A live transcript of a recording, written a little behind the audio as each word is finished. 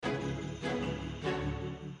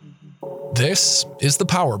This is The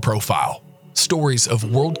Power Profile, stories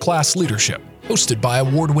of world-class leadership, hosted by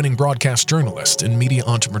award-winning broadcast journalist and media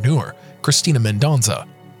entrepreneur, Christina Mendonza.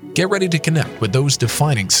 Get ready to connect with those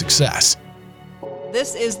defining success.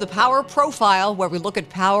 This is The Power Profile, where we look at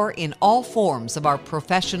power in all forms of our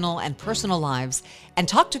professional and personal lives and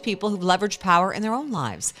talk to people who've leveraged power in their own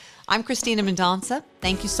lives. I'm Christina Mendonza.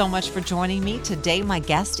 Thank you so much for joining me. Today, my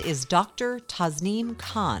guest is Dr. Tasnim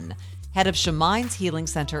Khan, head of ShaMynds Healing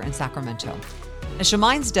Center in Sacramento. Now,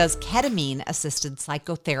 ShaMynds does ketamine-assisted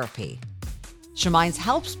psychotherapy. ShaMynds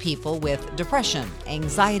helps people with depression,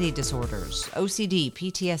 anxiety disorders, OCD,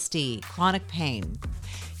 PTSD, chronic pain.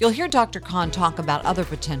 You'll hear Dr. Khan talk about other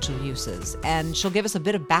potential uses, and she'll give us a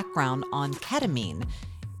bit of background on ketamine.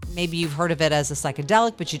 Maybe you've heard of it as a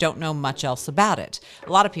psychedelic, but you don't know much else about it.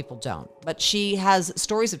 A lot of people don't. But she has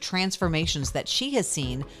stories of transformations that she has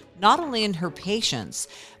seen, not only in her patients,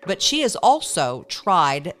 but she has also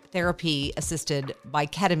tried therapy assisted by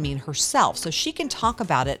ketamine herself, so she can talk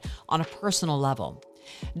about it on a personal level.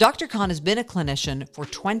 Dr. Khan has been a clinician for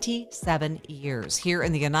 27 years here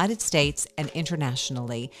in the United States and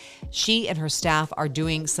internationally. She and her staff are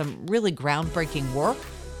doing some really groundbreaking work,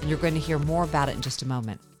 and you're going to hear more about it in just a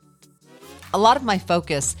moment. A lot of my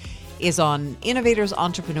focus is on innovators,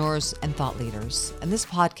 entrepreneurs, and thought leaders. And this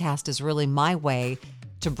podcast is really my way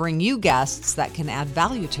to bring you guests that can add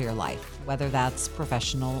value to your life, whether that's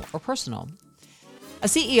professional or personal. A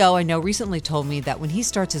CEO I know recently told me that when he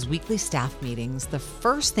starts his weekly staff meetings, the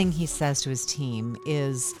first thing he says to his team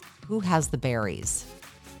is, "Who has the berries?"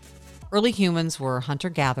 Early humans were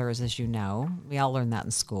hunter-gatherers, as you know. We all learned that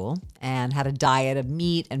in school, and had a diet of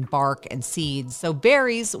meat and bark and seeds, so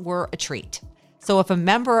berries were a treat. So if a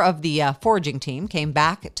member of the foraging team came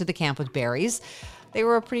back to the camp with berries, they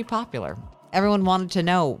were pretty popular. Everyone wanted to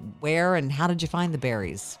know, where and how did you find the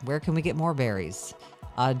berries? Where can we get more berries?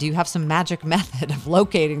 Do you have some magic method of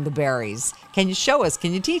locating the berries? Can you show us?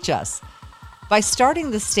 Can you teach us? By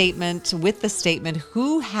starting the statement with the statement,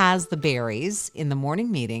 "Who has the berries?" in the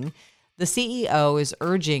morning meeting, the CEO is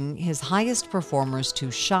urging his highest performers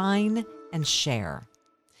to shine and share.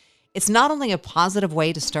 It's not only a positive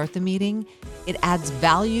way to start the meeting, it adds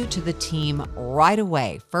value to the team right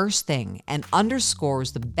away, first thing, and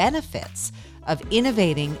underscores the benefits of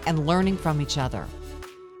innovating and learning from each other.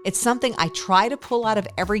 It's something I try to pull out of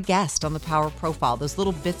every guest on the Power Profile, those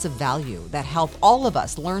little bits of value that help all of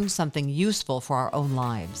us learn something useful for our own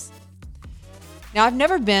lives. Now, I've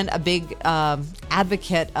never been a big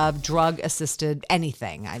advocate of drug-assisted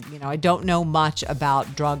anything. I don't know much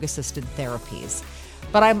about drug-assisted therapies,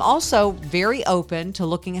 but I'm also very open to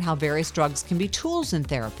looking at how various drugs can be tools in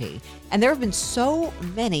therapy. And there have been so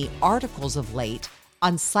many articles of late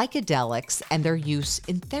on psychedelics and their use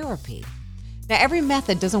in therapy. Now, every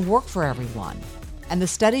method doesn't work for everyone, and the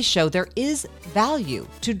studies show there is value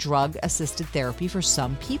to drug-assisted therapy for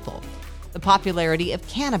some people. The popularity of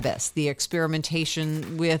cannabis, the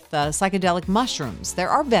experimentation with psychedelic mushrooms. There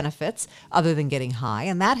are benefits other than getting high,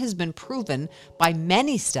 and that has been proven by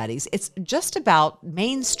many studies. It's just about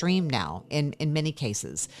mainstream now in many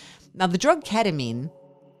cases. Now, the drug ketamine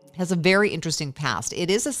has a very interesting past. It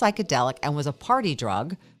is a psychedelic and was a party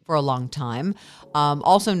drug for a long time,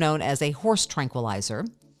 also known as a horse tranquilizer.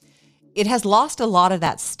 It has lost a lot of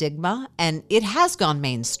that stigma, and it has gone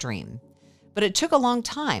mainstream, but it took a long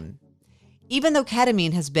time. Even though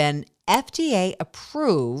ketamine has been FDA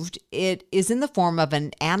approved, it is in the form of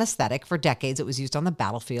an anesthetic for decades. It was used on the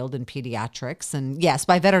battlefield in pediatrics, and yes,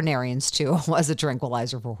 by veterinarians too, as a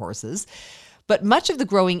tranquilizer for horses. But much of the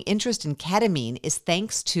growing interest in ketamine is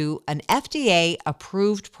thanks to an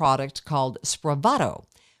FDA-approved product called Spravato,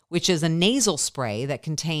 which is a nasal spray that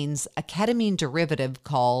contains a ketamine derivative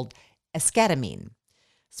called esketamine.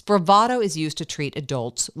 Spravato is used to treat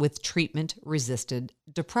adults with treatment-resistant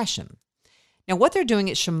depression. Now, what they're doing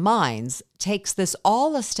at ShaMynds takes this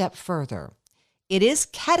all a step further. It is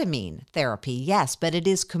ketamine therapy, yes, but it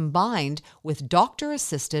is combined with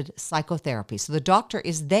doctor-assisted psychotherapy. So the doctor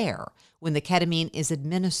is there when the ketamine is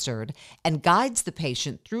administered and guides the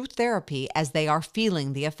patient through therapy as they are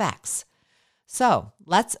feeling the effects. So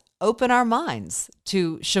let's open our minds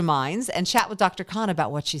to ShaMynds and chat with Dr. Khan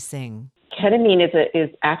about what she's seeing. Ketamine is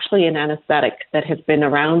actually an anesthetic that has been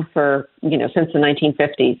around for, since the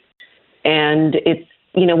 1950s. And it's,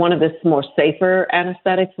 one of the more safer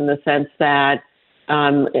anesthetics in the sense that,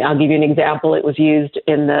 I'll give you an example. It was used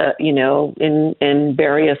in in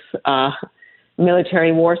various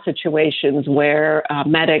military war situations where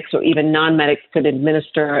medics or even non-medics could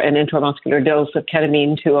administer an intramuscular dose of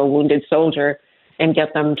ketamine to a wounded soldier and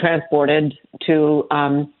get them transported to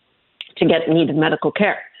get needed medical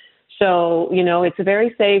care. So, it's a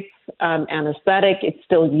very safe anesthetic. It's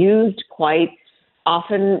still used quite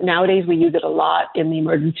often. Nowadays, we use it a lot in the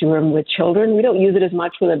emergency room with children. We don't use it as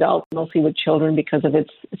much with adults, mostly with children because of its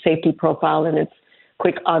safety profile and its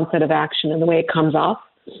quick onset of action and the way it comes off.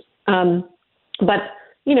 But,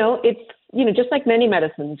 it's, just like many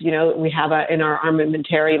medicines, we have in our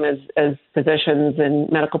armamentarium as physicians and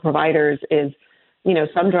medical providers is,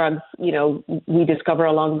 some drugs, we discover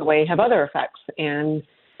along the way have other effects. And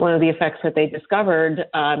one of the effects that they discovered,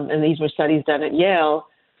 and these were studies done at Yale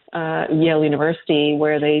University,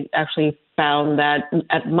 where they actually found that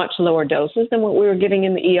at much lower doses than what we were giving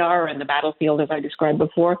in the ER or in the battlefield, as I described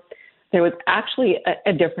before, there was actually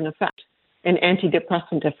a different effect, an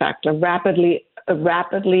antidepressant effect, a rapid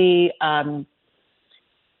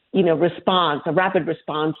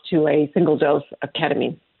response to a single dose of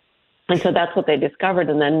ketamine. And so that's what they discovered.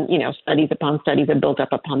 And then, studies upon studies have built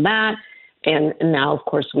up upon that. And now, of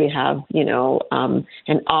course, we have,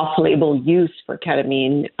 an off-label use for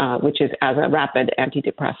ketamine, which is as a rapid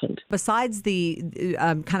antidepressant. Besides the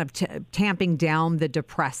tamping down the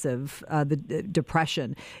depression,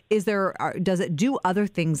 does it do other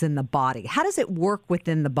things in the body? How does it work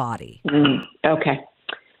within the body? Okay.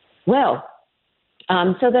 Well,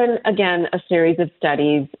 so then again, a series of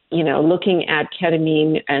studies, looking at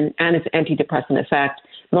ketamine and its antidepressant effect.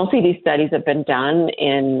 Mostly these studies have been done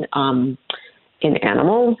in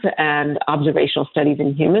animals and observational studies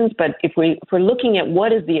in humans. But if we're looking at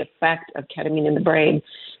what is the effect of ketamine in the brain,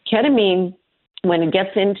 ketamine, when it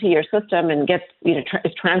gets into your system and is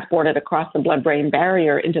transported across the blood-brain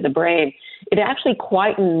barrier into the brain, it actually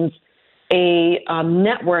quietens a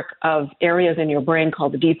network of areas in your brain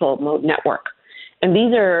called the default mode network. And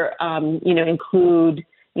these are, include,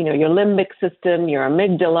 your limbic system, your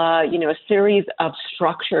amygdala, a series of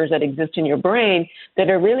structures that exist in your brain that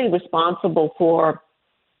are really responsible for,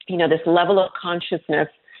 this level of consciousness,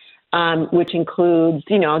 which includes,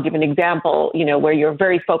 I'll give an example, where you're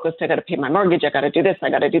very focused. I got to pay my mortgage. I got to do this. I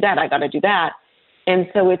got to do that. I got to do that. And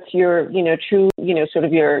so it's your, true, sort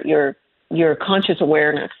of your conscious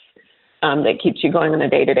awareness that keeps you going on a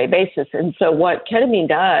day-to-day basis. And so what ketamine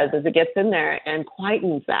does is it gets in there and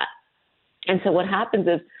quietens that. And so what happens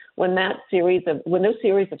is when those series of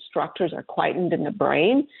structures are quietened in the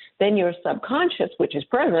brain, then your subconscious, which is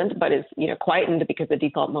present but is quietened because the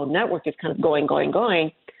default mode network is kind of going,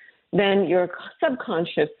 then your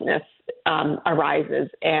subconsciousness arises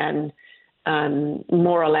and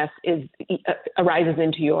more or less arises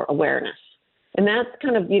into your awareness. And that's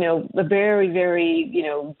kind of a very, very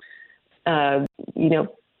a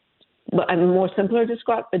more simpler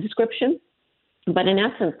description. But in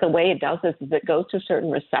essence, the way it does this is it goes to certain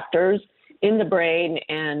receptors in the brain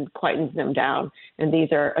and quietens them down. And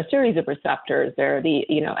these are a series of receptors. They're the,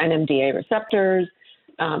 NMDA receptors,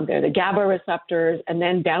 they're the GABA receptors, and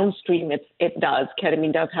then downstream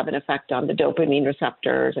ketamine does have an effect on the dopamine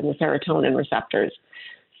receptors and the serotonin receptors.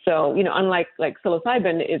 So, unlike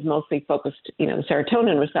psilocybin is mostly focused, the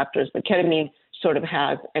serotonin receptors, but ketamine sort of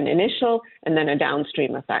has an initial and then a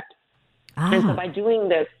downstream effect. And so by doing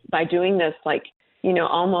this,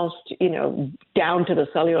 almost, down to the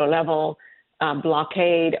cellular level,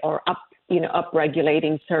 blockade or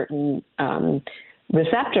up-regulating certain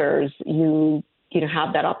receptors, you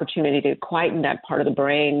have that opportunity to quieten that part of the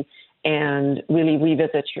brain and really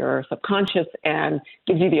revisit your subconscious, and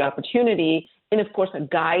gives you the opportunity in, of course, a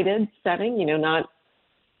guided setting,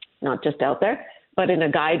 not just out there, but in a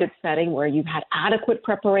guided setting where you've had adequate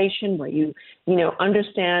preparation, where you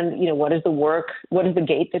understand, what is the work, what is the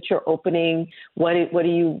gate that you're opening, what are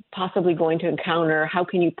you possibly going to encounter, how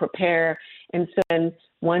can you prepare? And so then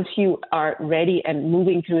once you are ready and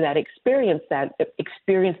moving through that experience down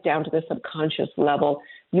to the subconscious level,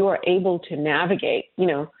 you are able to navigate,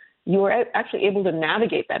 you are actually able to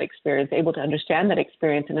navigate that experience, able to understand that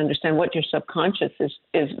experience and understand what your subconscious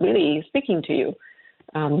is really speaking to you.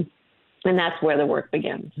 And that's where the work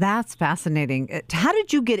begins. That's fascinating. How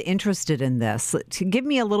did you get interested in this? Give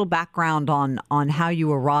me a little background on how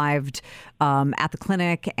you arrived at the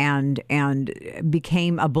clinic and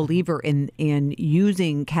became a believer in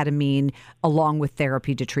using ketamine along with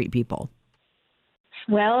therapy to treat people.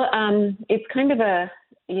 Well, it's kind of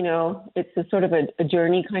it's a sort of a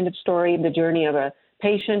journey kind of story, the journey of a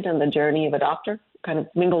patient and the journey of a doctor kind of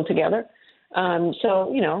mingled together.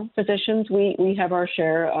 So, physicians, we have our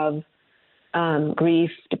share of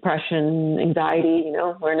grief, depression, anxiety,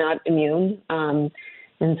 we're not immune. And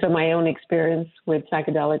so my own experience with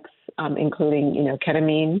psychedelics, including,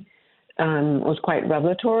 ketamine, was quite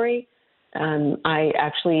revelatory. I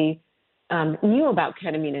actually knew about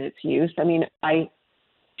ketamine and its use. I mean, I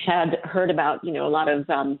had heard about, a lot of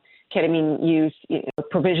ketamine use,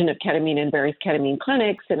 provision of ketamine in various ketamine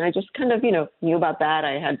clinics. And I just kind of, knew about that.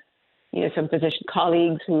 I had, some physician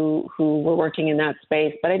colleagues who were working in that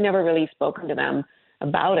space, but I'd never really spoken to them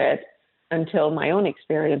about it until my own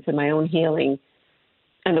experience and my own healing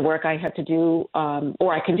and the work I had to do,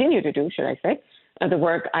 or I continue to do, should I say, the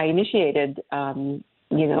work I initiated,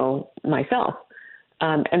 myself.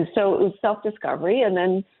 And so it was self-discovery, and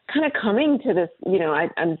then kind of coming to this,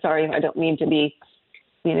 I'm sorry, I don't mean to be,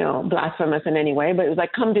 blasphemous in any way, but it was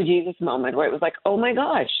like come to Jesus moment where it was like, oh my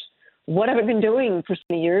gosh, what have I been doing for so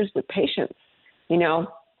many years with patients,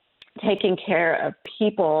 taking care of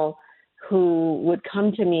people who would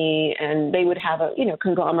come to me and they would have a,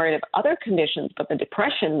 conglomerate of other conditions, but the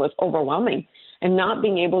depression was overwhelming, and not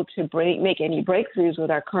being able to make any breakthroughs with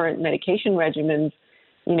our current medication regimens,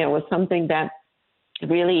 was something that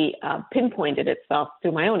really pinpointed itself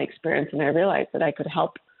through my own experience. And I realized that I could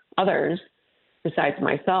help others besides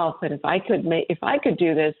myself. And if I could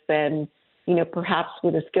do this, then, perhaps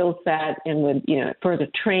with a skill set and with, further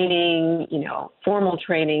training, formal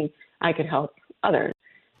training, I could help others.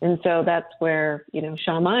 And so that's where,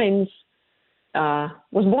 ShaMynds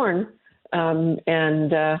was born. And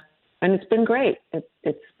it's been great.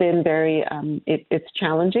 It's been very, it's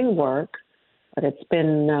challenging work, but it's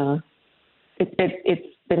been,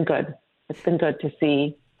 it's been good. It's been good to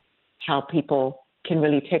see how people can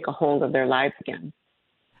really take a hold of their lives again.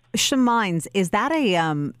 ShaMynds, is that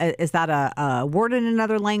a word in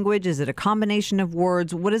another language? Is it a combination of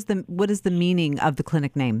words? What is the meaning of the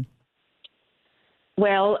clinic name?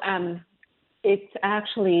 Well, it's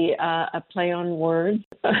actually a play on words.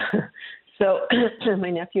 So my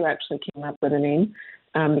nephew actually came up with a name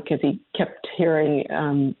because he kept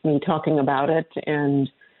hearing me talking about it,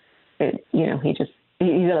 and he's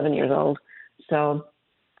 11 years old. So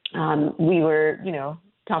we were,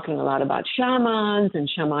 talking a lot about shamans and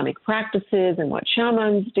shamanic practices and what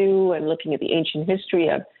shamans do, and looking at the ancient history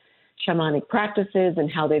of shamanic practices and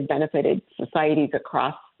how they've benefited societies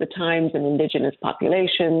across the times and indigenous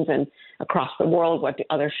populations and across the world. What do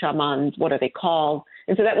other shamans, what are they called?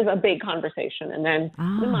 And so that was a big conversation. And then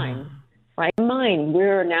the mind, right? Mind,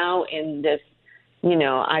 we're now in this,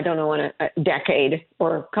 I don't know, in a decade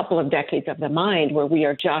or a couple of decades of the mind where we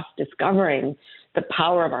are just discovering the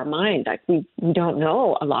power of our mind. Like we don't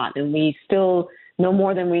know a lot, and we still know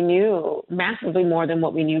more than we knew, massively more than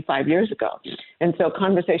what we knew 5 years ago. And so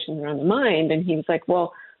conversations around the mind, and he was like,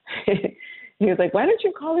 well, why don't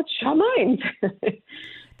you call it ShaMynds?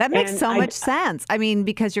 That makes so much sense. I mean,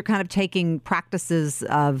 because you're kind of taking practices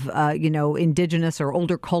of, indigenous or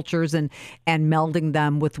older cultures and melding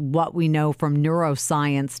them with what we know from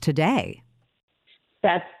neuroscience today.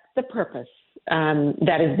 That's the purpose.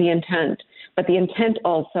 That is the intent. But the intent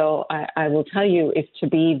also, I will tell you, is to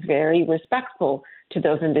be very respectful to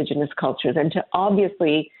those indigenous cultures and to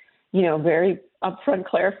obviously, very upfront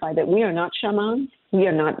clarify that we are not shamans. We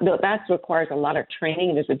are not. That requires a lot of training,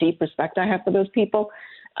 and there's a deep respect I have for those people.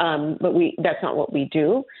 But that's not what we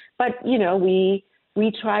do. But, we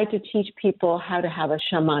try to teach people how to have a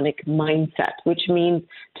shamanic mindset, which means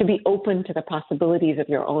to be open to the possibilities of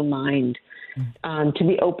your own mind, to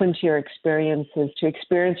be open to your experiences, to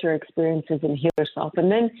experience your experiences and heal yourself. And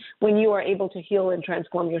then when you are able to heal and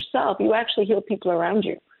transform yourself, you actually heal people around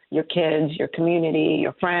you, your kids, your community,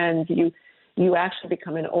 your friends. You actually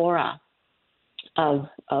become an aura of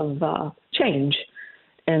change.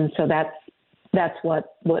 And so that's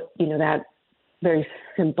what that very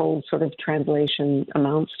simple sort of translation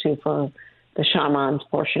amounts to for the shamans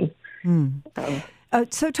portion.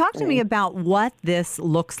 So talk to me about what this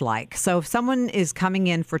looks like. So if someone is coming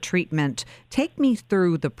in for treatment, take me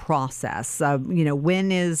through the process.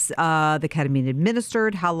 When is the ketamine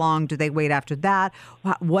administered? How long do they wait after that?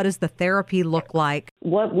 What does the therapy look like?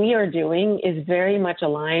 What we are doing is very much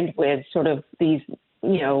aligned with sort of these,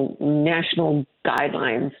 national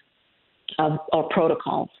guidelines or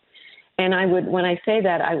protocols. And when I say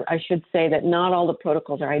that, I should say that not all the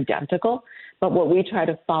protocols are identical, but what we try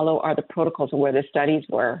to follow are the protocols of where the studies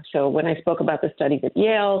were. So when I spoke about the studies at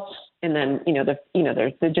Yale, and then,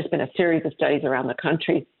 there's just been a series of studies around the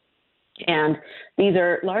country. And these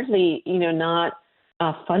are largely, not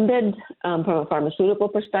funded from a pharmaceutical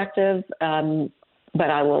perspective, but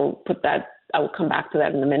I will come back to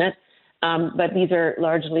that in a minute. But these are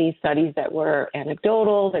largely studies that were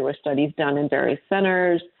anecdotal. They were studies done in various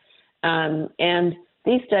centers. And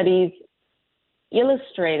these studies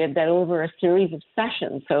illustrated that over a series of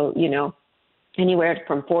sessions, so, anywhere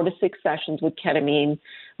from 4 to 6 sessions with ketamine,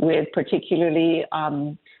 with particularly,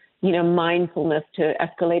 mindfulness to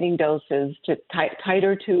escalating doses, to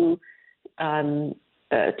tighter to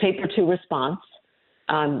taper to response,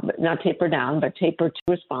 not taper down, but taper to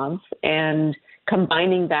response, and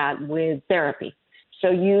combining that with therapy. So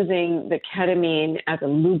using the ketamine as a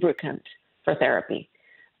lubricant for therapy,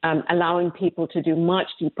 allowing people to do much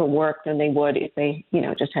deeper work than they would if they,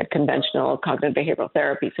 just had conventional cognitive behavioral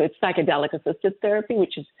therapy. So it's psychedelic-assisted therapy,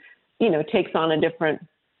 which is, takes on a different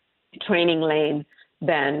training lane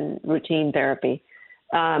than routine therapy.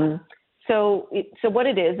 So what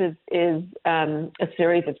it is a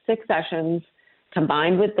series of 6 sessions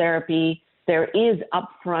combined with therapy. There is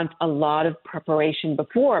upfront a lot of preparation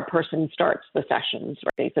before a person starts the sessions,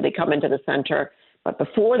 right? So they come into the center, but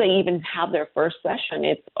before they even have their first session,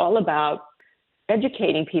 it's all about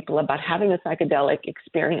educating people about having a psychedelic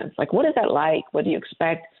experience. Like, what is that like? What do you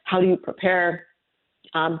expect? How do you prepare?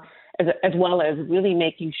 As well as really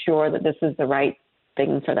making sure that this is the right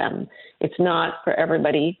thing for them. It's not for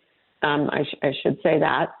everybody. I should say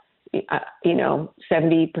that.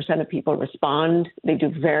 70% of people respond. They do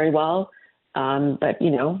very well. But,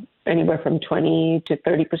 anywhere from 20 to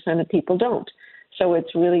 30% of people don't. So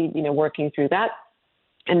it's really, working through that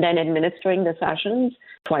and then administering the sessions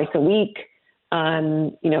twice a week,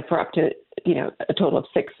 for up to, a total of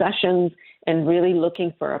 6 sessions, and really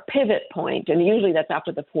looking for a pivot point. And usually that's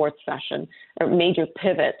after the 4th session, a major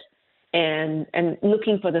pivot, and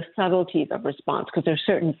looking for the subtleties of response, because there's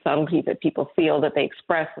certain subtleties that people feel that they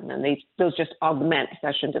express, and then those just augment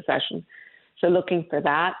session to session. So looking for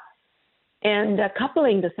that. And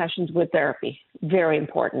coupling the sessions with therapy, very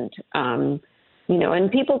important. And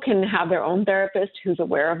people can have their own therapist who's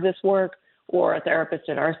aware of this work, or a therapist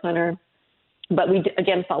at our center. But we,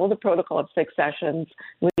 again, follow the protocol of 6 sessions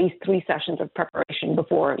with these 3 sessions of preparation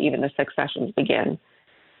before even the 6 sessions begin.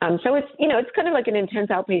 So it's kind of like an intense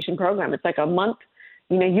outpatient program. It's like a month.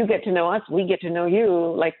 You get to know us, we get to know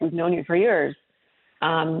you like we've known you for years.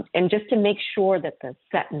 And just to make sure that the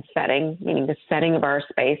setting, meaning the setting of our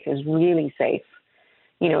space, is really safe.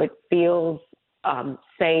 It feels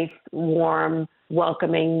safe, warm,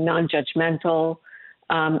 welcoming, non-judgmental,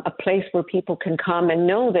 a place where people can come and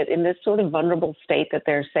know that in this sort of vulnerable state that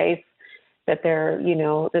they're safe, that they're,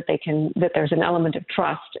 that there's an element of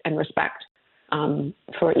trust and respect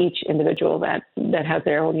for each individual that has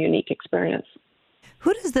their own unique experience.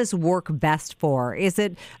 Who does this work best for? Is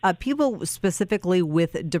it people specifically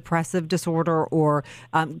with depressive disorder, or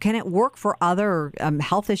can it work for other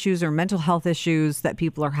health issues or mental health issues that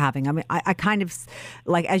people are having? I mean, I kind of,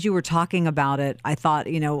 like, as you were talking about it, I thought,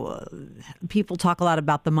 people talk a lot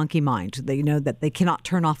about the monkey mind. They that they cannot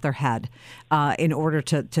turn off their head in order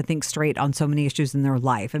to think straight on so many issues in their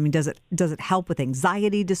life. I mean, does it help with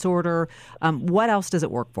anxiety disorder? What else does it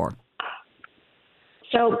work for?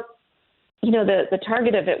 So, the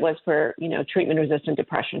target of it was for, treatment-resistant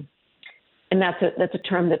depression. And that's a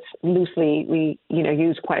term that's loosely, we,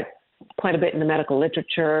 use quite a bit in the medical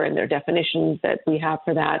literature, and there are definitions that we have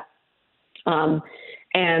for that. I'll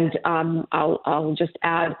just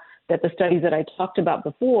add that the studies that I talked about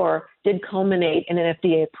before did culminate in an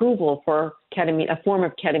FDA approval for ketamine, a form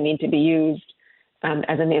of ketamine to be used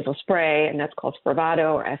as a nasal spray, and that's called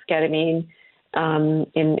Spravato or esketamine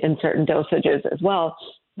in certain dosages as well.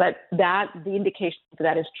 But the indication for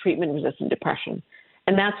that is treatment-resistant depression.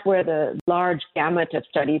 And that's where the large gamut of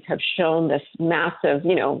studies have shown this massive,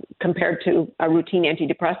 compared to a routine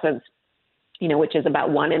antidepressants, which is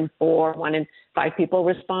about 1 in 4, 1 in 5 people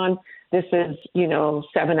respond. This is,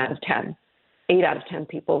 7 out of 10, 8 out of 10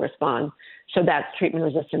 people respond. So that's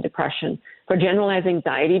treatment-resistant depression. For generalized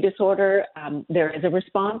anxiety disorder, there is a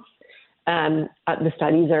response. The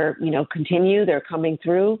studies are, continue, they're coming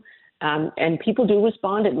through. And people do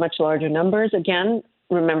respond in much larger numbers. Again,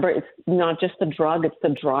 remember, it's not just the drug, it's the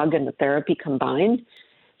drug and the therapy combined.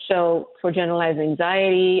 So for generalized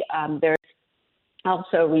anxiety, there's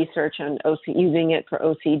also research on using it for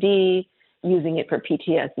OCD, using it for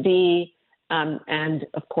PTSD, and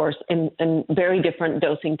of course, in very different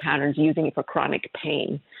dosing patterns, using it for chronic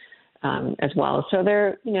pain as well. So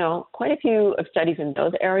there are, quite a few of studies in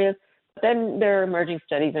those areas. But then there are emerging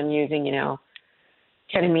studies on using,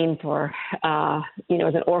 ketamine for, as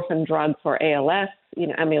an orphan drug for ALS,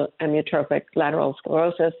 amyotrophic lateral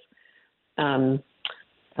sclerosis,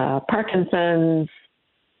 Parkinson's,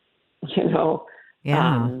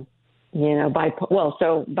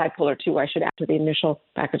 bipolar 2, I should add to the initial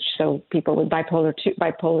package. So people with bipolar 2,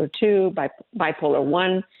 bipolar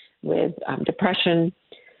 1 with depression.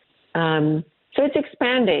 So it's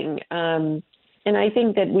expanding. And I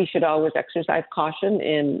think that we should always exercise caution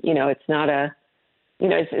in, it's not a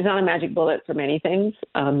magic bullet for many things.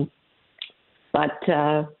 But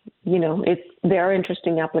there are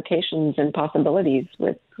interesting applications and possibilities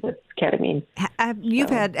with ketamine.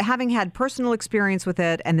 Having had personal experience with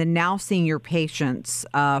it, and then now seeing your patients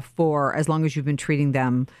for as long as you've been treating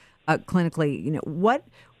them clinically,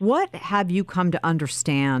 what have you come to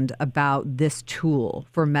understand about this tool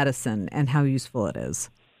for medicine and how useful it is?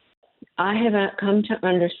 I have come to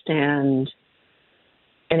understand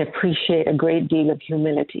and appreciate a great deal of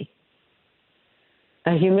humility.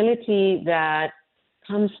 A humility that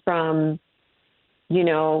comes from,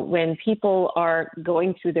 when people are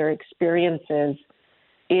going through their experiences,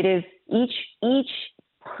 it is each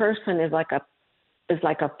person is like a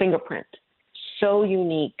fingerprint, so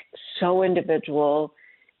unique, so individual,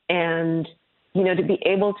 and to be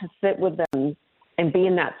able to sit with them and be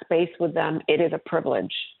in that space with them, it is a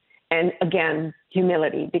privilege. And again,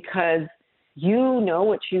 humility, because you know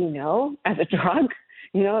what you know as a drug.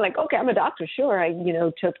 Okay, I'm a doctor, sure. I,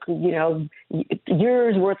 took,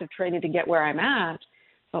 years worth of training to get where I'm at.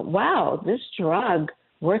 But wow, this drug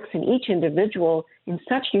works in each individual in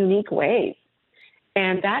such unique ways.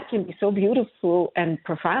 And that can be so beautiful and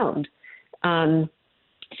profound.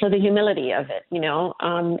 So the humility of it,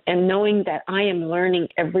 and knowing that I am learning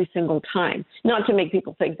every single time, not to make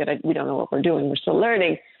people think that we don't know what we're doing, we're still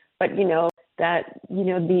learning, but,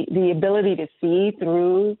 the ability to see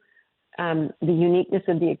through the uniqueness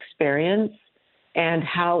of the experience and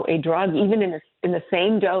how a drug, even in the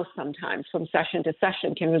same dose sometimes from session to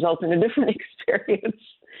session, can result in a different experience.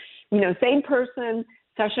 Same person,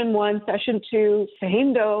 session 1, session 2,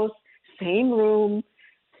 same dose, same room,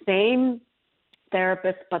 same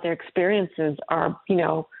therapist, but their experiences are,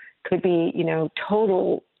 could be,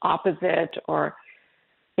 total opposite or,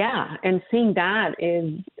 and seeing that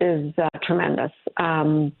is tremendous.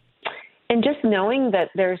 And just knowing that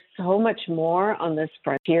there's so much more on this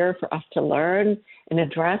frontier for us to learn and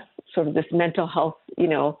address sort of this mental health,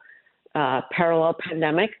 parallel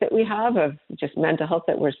pandemic that we have of just mental health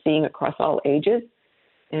that we're seeing across all ages.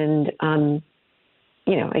 And,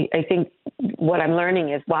 I think what I'm learning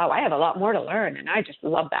is, wow, I have a lot more to learn, and I just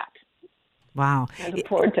love that. Wow. I look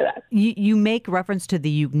forward to that. You make reference to the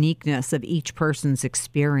uniqueness of each person's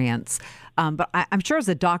experience. But I'm sure as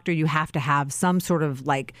a doctor, you have to have some sort of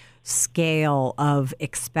scale of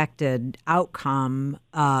expected outcome,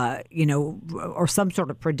 or some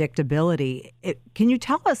sort of predictability. Can you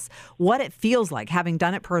tell us what it feels like, having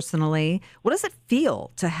done it personally? What does it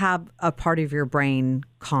feel to have a part of your brain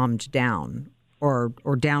calmed down or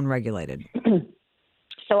down-regulated?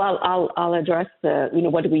 So I'll address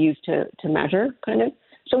what do we use to measure kind of.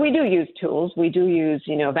 So we do use tools. We do use,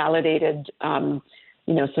 validated,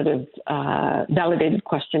 validated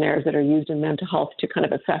questionnaires that are used in mental health to kind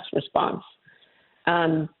of assess response.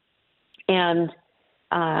 So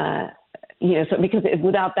because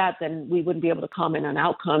without that, then we wouldn't be able to comment on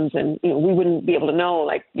outcomes, and, we wouldn't be able to know,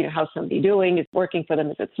 how's somebody doing, is working for them,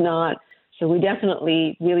 if it's not. So we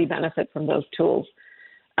definitely really benefit from those tools.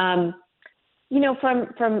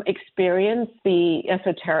 From experience, the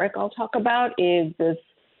esoteric I'll talk about is this,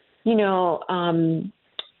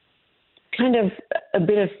 kind of a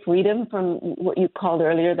bit of freedom from what you called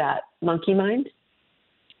earlier, that monkey mind,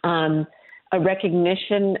 a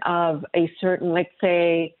recognition of a certain, let's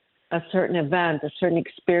say, a certain event, a certain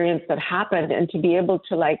experience that happened, and to be able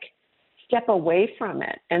to step away from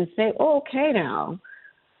it and say, oh, okay, now,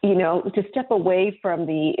 to step away from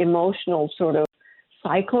the emotional sort of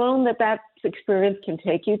cyclone that experience can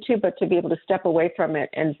take you to, but to be able to step away from it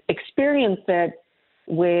and experience it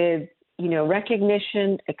with,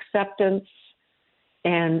 recognition, acceptance,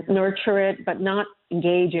 and nurture it, but not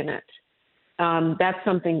engage in it. That's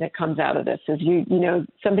something that comes out of this is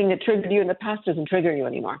something that triggered you in the past doesn't trigger you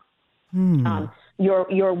anymore.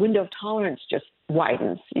 Your window of tolerance just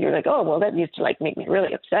widens. You're like, oh, well, that used to make me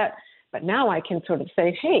really upset. But now I can sort of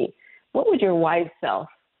say, hey, what would your wise self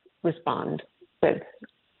respond with?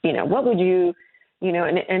 What would you,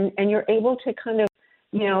 and you're able to kind of,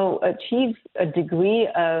 achieve a degree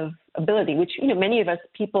of ability, which, many of us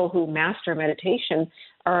people who master meditation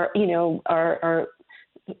are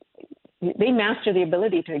they master the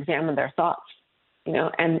ability to examine their thoughts,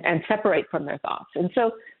 and separate from their thoughts. And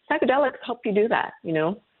so psychedelics help you do that,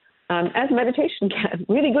 as meditation can.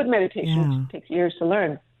 Really good meditation takes years to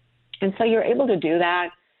learn. And so you're able to do that.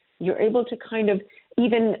 You're able to kind of,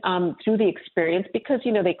 even through the experience, because,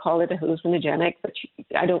 they call it a hallucinogenic, but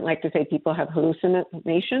I don't like to say people have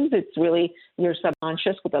hallucinations. It's really your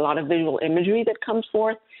subconscious with a lot of visual imagery that comes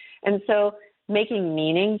forth. And so making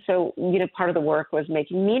meaning. So, part of the work was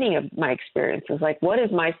making meaning of my experiences. What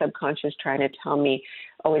is my subconscious trying to tell me?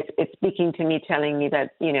 Oh, it's speaking to me, telling me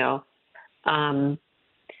that,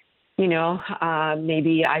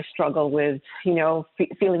 maybe I struggle with,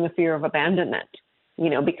 feeling a fear of abandonment,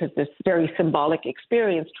 because this very symbolic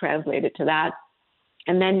experience translated to that.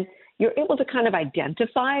 And then you're able to kind of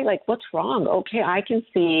identify, like, what's wrong? Okay, I can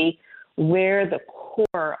see where the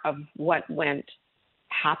core of what went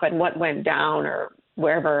down or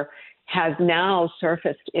wherever has now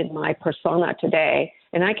surfaced in my persona today.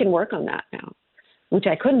 And I can work on that now, which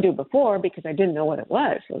I couldn't do before because I didn't know what it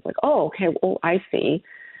was. So I was like, oh, okay, I see.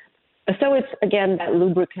 So it's, again, that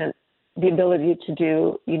lubricant, the ability to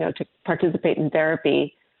do, to participate in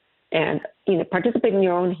therapy and, participate in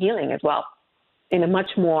your own healing as well in a much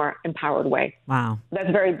more empowered way. Wow.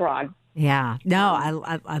 That's very broad. Yeah. No,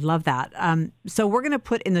 I love that. So we're going to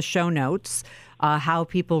put in the show notes how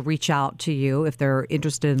people reach out to you if they're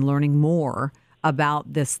interested in learning more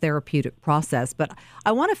about this therapeutic process. But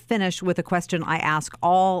I want to finish with a question I ask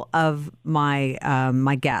all of my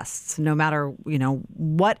my guests, no matter,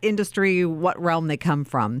 what industry, what realm they come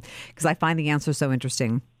from, because I find the answer so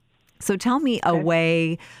interesting. So tell me a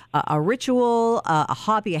way, a ritual, a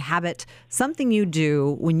hobby, a habit, something you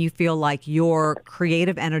do when you feel like your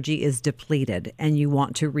creative energy is depleted and you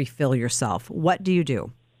want to refill yourself. What do you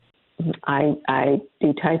do? I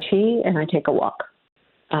do Tai Chi and I take a walk.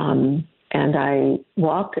 And I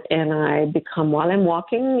walk and while I'm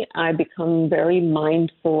walking, I become very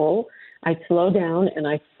mindful. I slow down and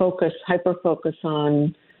I hyper-focus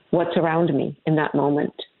on what's around me in that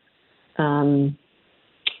moment.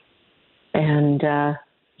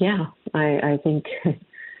 I think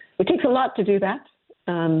it takes a lot to do that,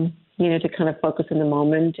 to kind of focus in the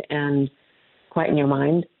moment and quieten your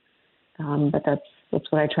mind. But that's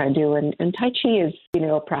what I try to do. And Tai Chi is,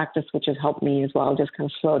 a practice which has helped me as well, just kind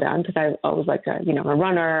of slow down, because I always I'm a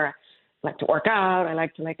runner. I like to work out. I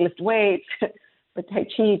like to lift weights. But Tai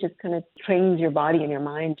Chi just kind of trains your body and your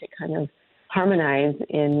mind to kind of harmonize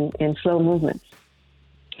in slow movements.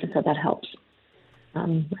 And so that helps.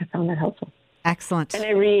 I found that helpful. Excellent. And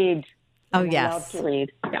I read. Oh, yes. I love to read.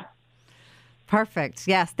 Yeah. Perfect.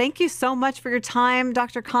 Yes. Thank you so much for your time,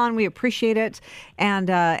 Dr. Khan. We appreciate it.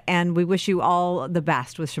 And we wish you all the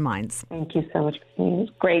best with ShaMynds. Thank you so much.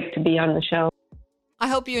 It's great to be on the show. I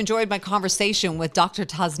hope you enjoyed my conversation with Dr.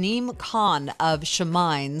 Tasnim Khan of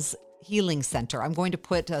ShaMynds Healing Center. I'm going to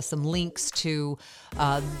put some links to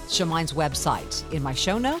ShaMynds website in my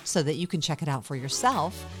show notes so that you can check it out for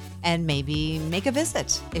yourself and maybe make a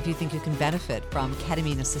visit if you think you can benefit from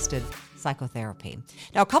ketamine-assisted psychotherapy.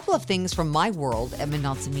 Now, a couple of things from my world at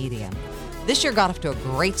Mendoza Media. This year got off to a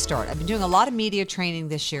great start. I've been doing a lot of media training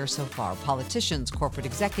this year so far, politicians, corporate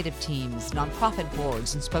executive teams, nonprofit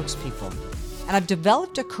boards, and spokespeople. And I've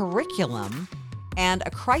developed a curriculum and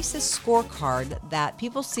a crisis scorecard that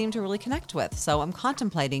people seem to really connect with. So I'm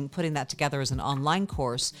contemplating putting that together as an online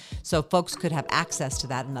course so folks could have access to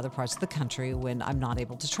that in other parts of the country when I'm not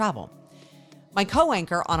able to travel. My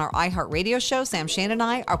co-anchor on our iHeartRadio show, Sam Shane, and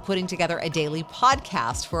I are putting together a daily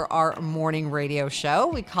podcast for our morning radio show.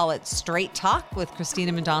 We call it Straight Talk with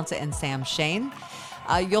Christina Mendonca and Sam Shane.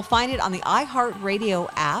 You'll find it on the iHeartRadio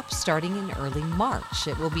app starting in early March.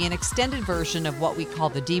 It will be an extended version of what we call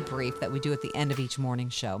the debrief that we do at the end of each morning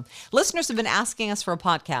show. Listeners have been asking us for a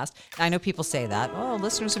podcast. And I know people say that. Oh,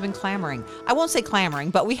 listeners have been clamoring. I won't say clamoring,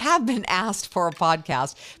 but we have been asked for a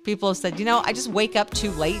podcast. People have said, I just wake up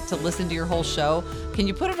too late to listen to your whole show. Can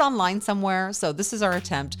you put it online somewhere? So this is our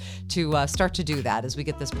attempt to start to do that as we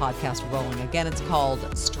get this podcast rolling. Again, it's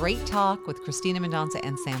called Straight Talk with Christina Mendonca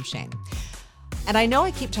and Sam Shane. And I know I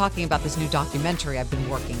keep talking about this new documentary I've been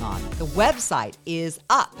working on. The website is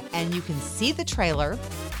up and you can see the trailer.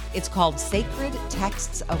 It's called Sacred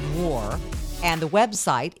Texts of War. And the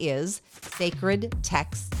website is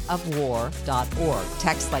sacredtextsofwar.org.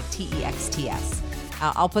 Text like TEXTS.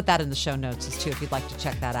 I'll put that in the show notes too if you'd like to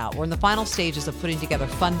check that out. We're in the final stages of putting together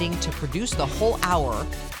funding to produce the whole hour,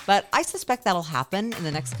 but I suspect that'll happen in the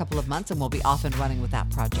next couple of months and we'll be off and running with that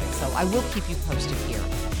project. So I will keep you posted here.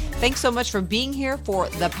 Thanks so much for being here for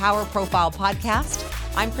the Power Profile Podcast.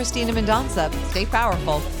 I'm Christina Mendonca. Stay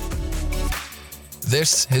powerful.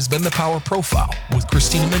 This has been the Power Profile with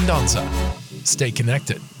Christina Mendonca. Stay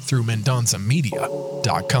connected through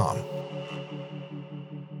MendoncaMedia.com.